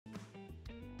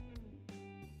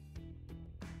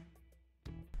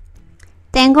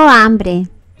Tengo hambre.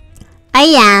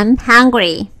 I am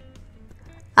hungry.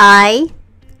 I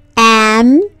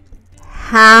am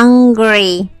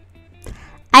hungry.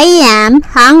 I am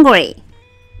hungry.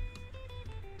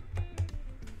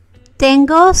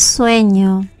 Tengo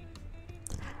sueño.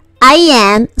 I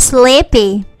am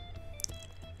sleepy.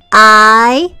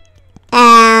 I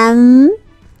am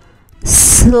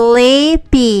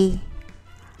sleepy.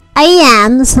 I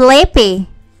am sleepy.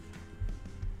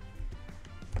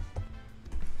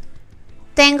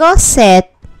 Tengo sed.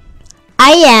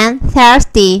 I am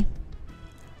thirsty.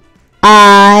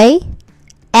 I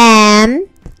am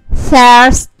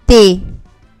thirsty.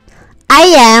 I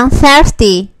am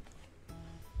thirsty.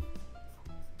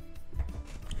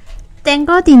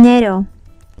 Tengo dinero.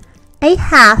 I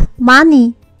have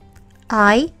money.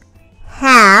 I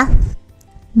have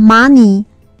money.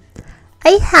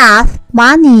 I have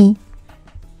money.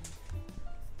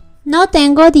 No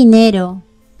tengo dinero.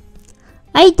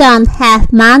 I don't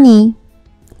have money.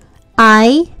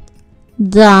 I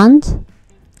don't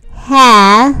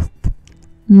have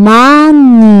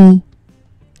money.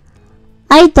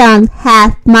 I don't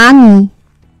have money.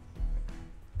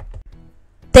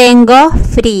 Tengo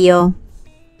frío.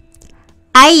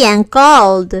 I am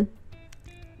cold.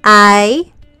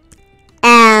 I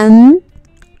am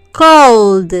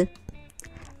cold.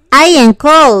 I am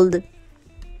cold.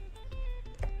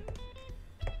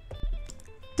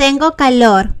 Tengo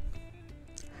calor.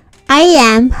 I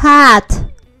am hot.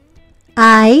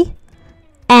 I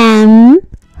am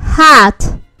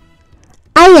hot.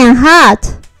 I am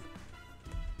hot.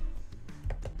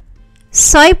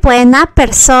 Soy buena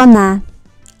persona.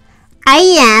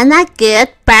 I am a good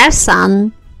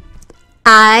person.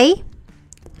 I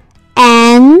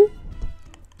am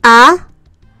a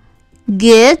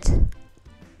good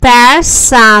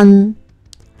person.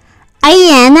 I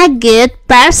am a good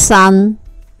person.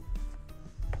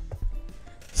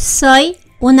 Soy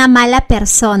una mala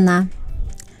persona.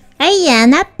 I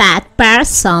am a bad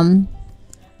person.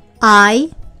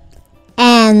 I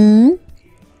am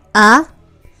a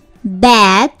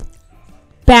bad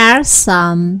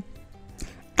person.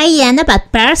 I am a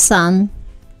bad person.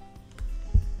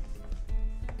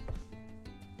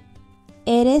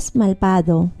 Eres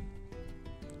malvado.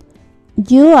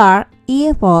 You are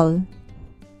evil.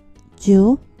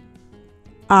 You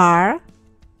are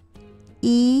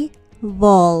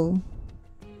evil.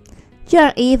 You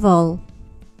are evil.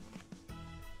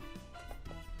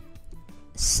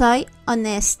 Soy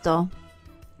honesto.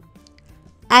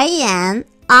 I am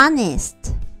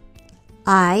honest.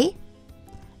 I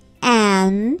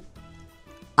am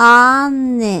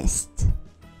honest.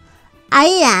 I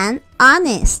am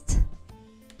honest.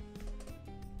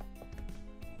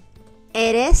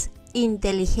 Eres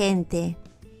inteligente.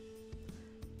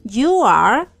 You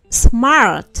are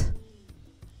smart.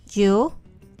 You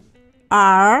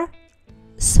are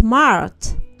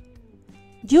smart.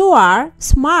 You are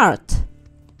smart.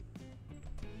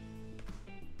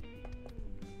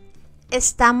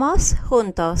 Estamos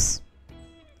juntos.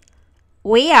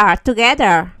 We are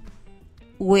together.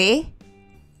 We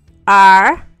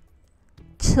are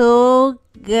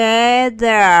together.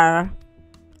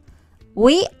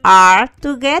 We are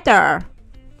together.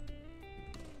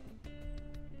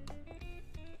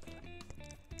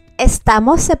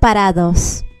 Estamos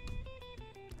separados.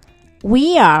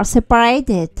 We are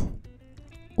separated.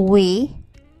 We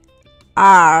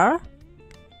are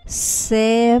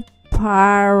separated.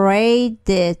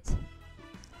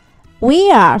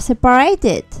 We are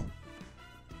separated.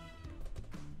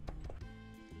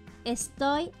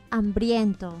 Estoy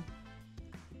hambriento.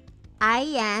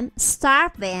 I am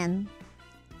starving.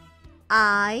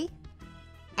 I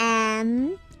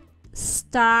am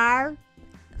starving.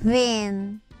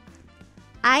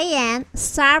 I am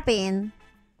starving.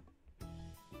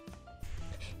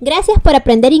 Gracias por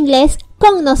aprender inglés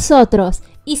con nosotros.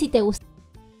 Y si te gusta